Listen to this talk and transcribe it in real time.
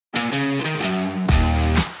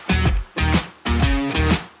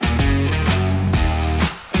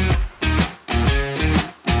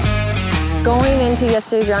Going into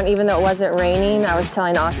yesterday's round, even though it wasn't raining, I was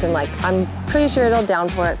telling Austin, like, I'm pretty sure it'll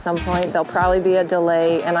downpour at some point. There'll probably be a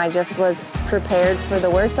delay, and I just was prepared for the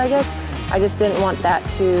worst, I guess. I just didn't want that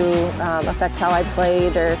to affect how I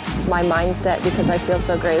played or my mindset, because I feel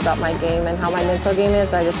so great about my game and how my mental game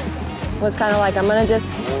is. I just was kind of like, I'm gonna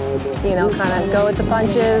just, you know, kind of go with the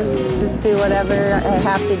punches, just do whatever I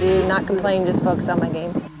have to do, not complain, just focus on my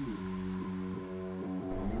game.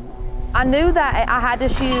 I knew that I had to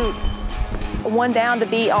shoot one down to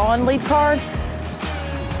be on lead card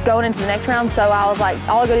going into the next round, so I was like,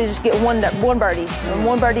 all I gotta do is just get one birdie and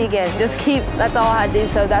one birdie again. Just keep, that's all I had to do.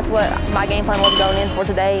 So that's what my game plan was going in for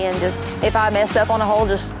today, and just if I messed up on a hole,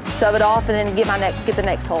 just shove it off and then get the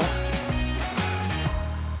next hole.